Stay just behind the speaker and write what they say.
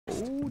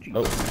Oh, geez.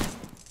 Oh.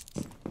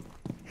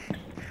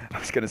 I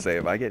was gonna say,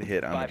 if I get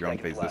hit on the drone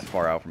phase this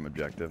far out from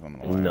objective, I'm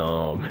gonna laugh.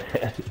 No,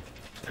 man.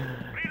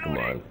 Come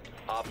on.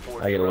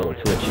 I get a little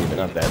twitchy, but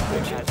not that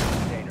twitchy.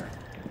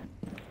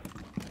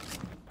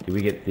 Do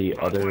we get the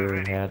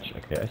other hatch?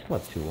 Okay, I still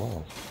have 2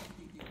 walls.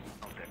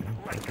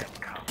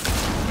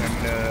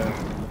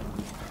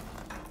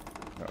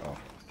 Uh-oh,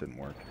 this didn't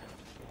work.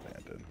 Yeah,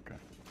 it did. Okay.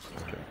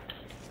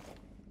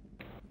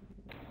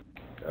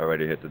 I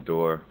already hit the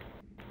door.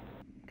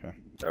 Okay.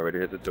 I already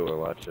hit the door,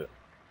 watch it.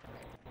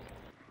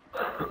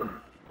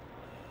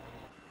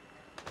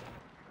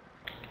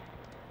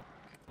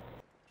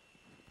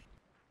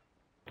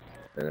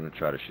 They're gonna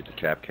try to shoot the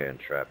cap can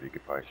trap. You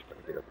could probably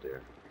get up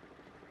there.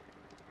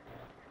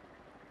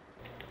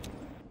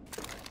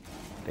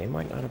 They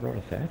might not have brought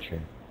a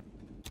Thatcher.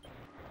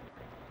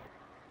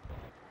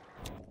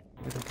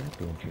 Wouldn't that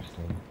be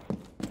interesting?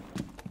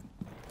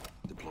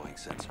 Deploying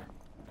sensor.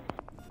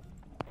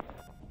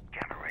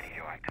 Camera ready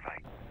to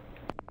activate.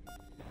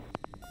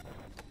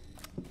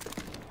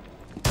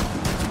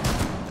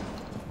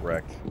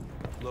 Wrecked.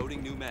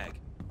 Loading new mag.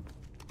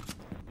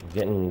 I'm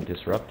getting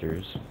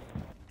disruptors.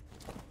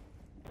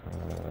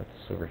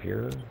 It's over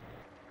here.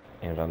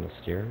 And on the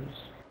stairs.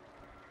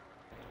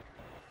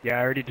 Yeah,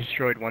 I already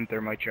destroyed 1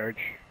 thermite charge.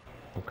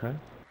 Okay.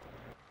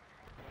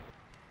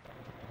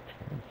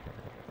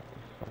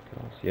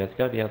 Yeah, it's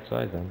gotta be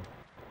outside then.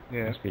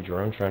 Yeah. Must be a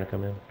drone trying to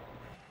come in.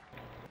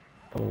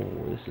 Oh,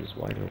 this is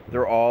wide open.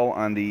 They're all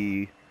on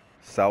the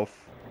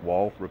south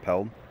wall,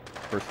 repelled,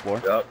 first floor.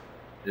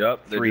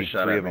 Yep. They Three just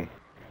shot of at me. them.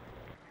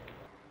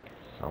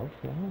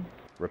 South wall?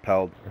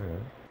 Repelled.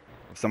 Alright.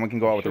 If someone can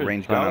go out with a Shoot,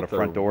 range gun out a south or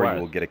front door, west?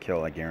 you will get a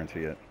kill. I guarantee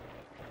it.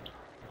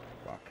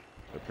 Fuck.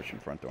 They're pushing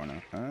front door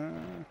now.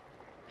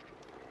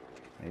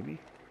 Maybe?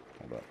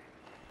 Hold up.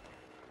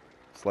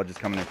 Sludge is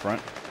coming in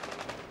front.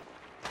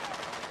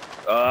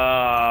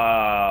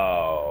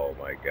 Oh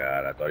my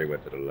god, I thought he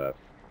went to the left.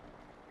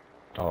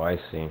 Oh, I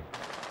see.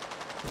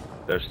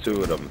 There's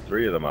 2 of them,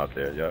 3 of them out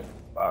there, yep.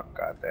 Fuck,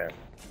 goddamn.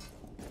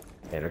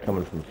 Yeah, they're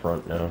coming from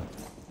front now.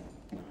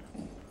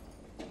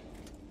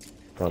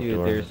 Front Dude,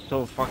 door. they're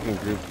so fucking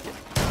grouped.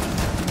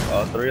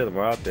 All 3 of them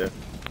are out there.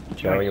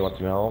 Joe, you want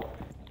some help?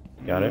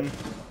 Got it?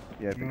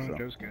 Yeah, I think so.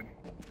 Joe's good.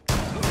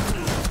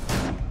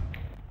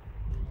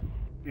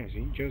 Yeah,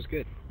 see, Joe's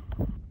good.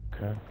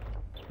 Okay.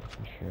 Just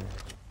making sure.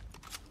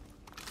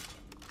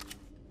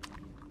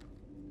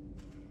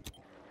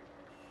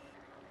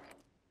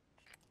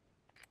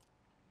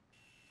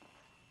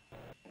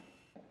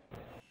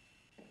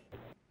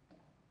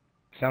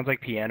 Sounds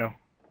like piano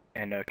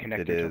and connector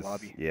It to is.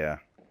 lobby. Yeah.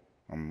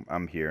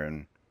 I'm here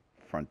in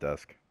front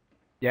desk.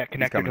 Yeah, He's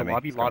connector coming to me.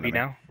 lobby. He's coming Lobby to me.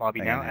 now. Lobby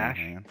Hang now. on, Ash.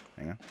 hang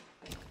on.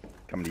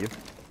 Coming to you.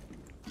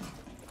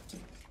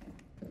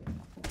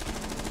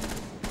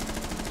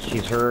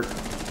 She's hurt.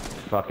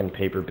 Fucking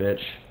paper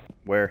bitch.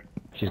 Where?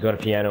 She's going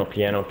to piano,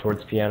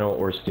 towards piano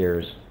or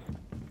stairs.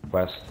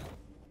 West.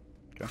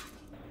 Okay.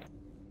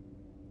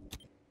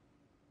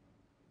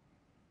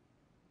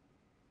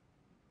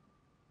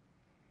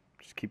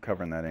 Just keep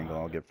covering that angle.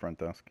 I'll get front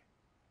desk.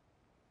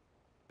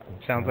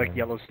 Sounds like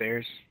yellow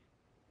stairs.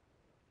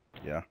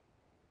 Yeah.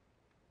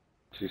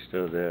 She's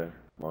still there,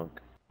 Monk.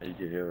 You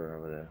can hear her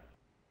over there.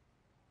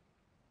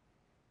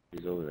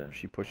 She's over there. If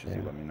she pushes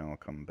you, let me know. I'll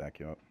come back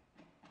you up.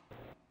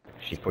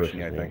 She's pushing pushing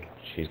you, I me. think.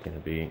 She's going to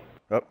be...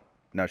 Oh,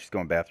 no, she's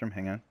going bathroom.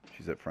 Hang on.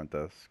 She's at front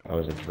desk. Oh,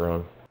 it's a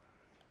drone.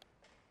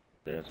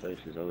 Yeah, so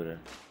she's over there.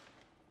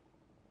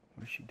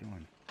 What is she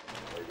doing?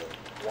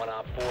 1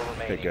 op 4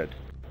 remaining. Okay, good.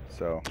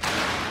 So...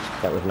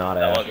 That was not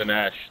That Ash. wasn't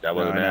Ash. That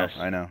wasn't Ash.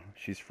 I know.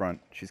 She's front.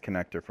 She's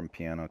connector from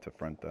piano to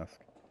front desk.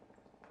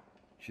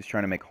 She's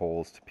trying to make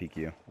holes to peek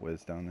you.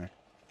 Wiz down there.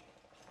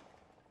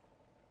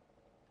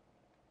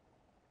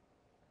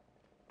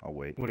 I'll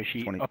wait. What is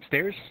she? 20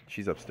 Upstairs?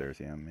 She's upstairs,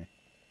 yeah, me.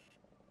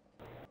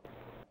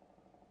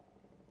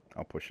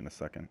 I'll push in a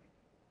second.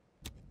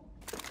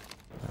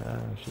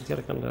 She's got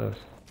to come to us.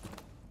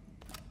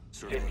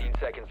 15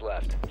 seconds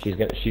left. She's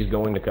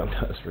going to come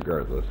to us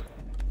regardless.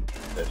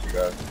 There she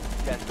goes.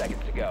 10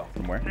 seconds to go.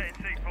 From where?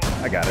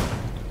 I got it.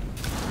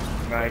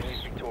 Nice.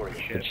 Victorious.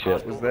 Good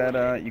shit. Was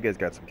that, you guys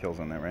got some kills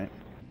on that, right?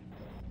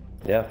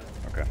 Yeah.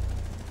 Okay.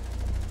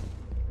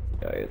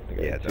 I got Yeah,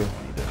 it too.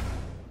 definitely you did.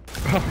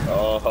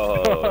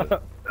 Oh,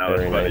 that was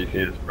Very funny. nice,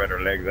 She just spread her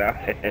legs out.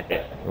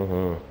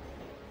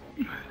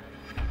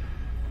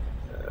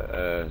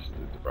 She's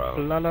the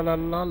problem. La la la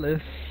la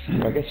list.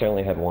 I guess I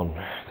only had one,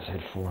 because I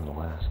had 4 in the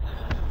last.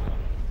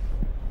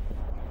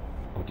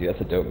 Oh, dude,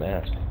 that's a dope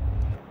mask.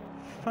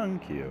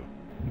 Thank you.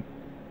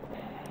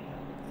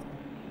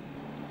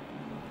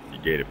 You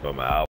get it from an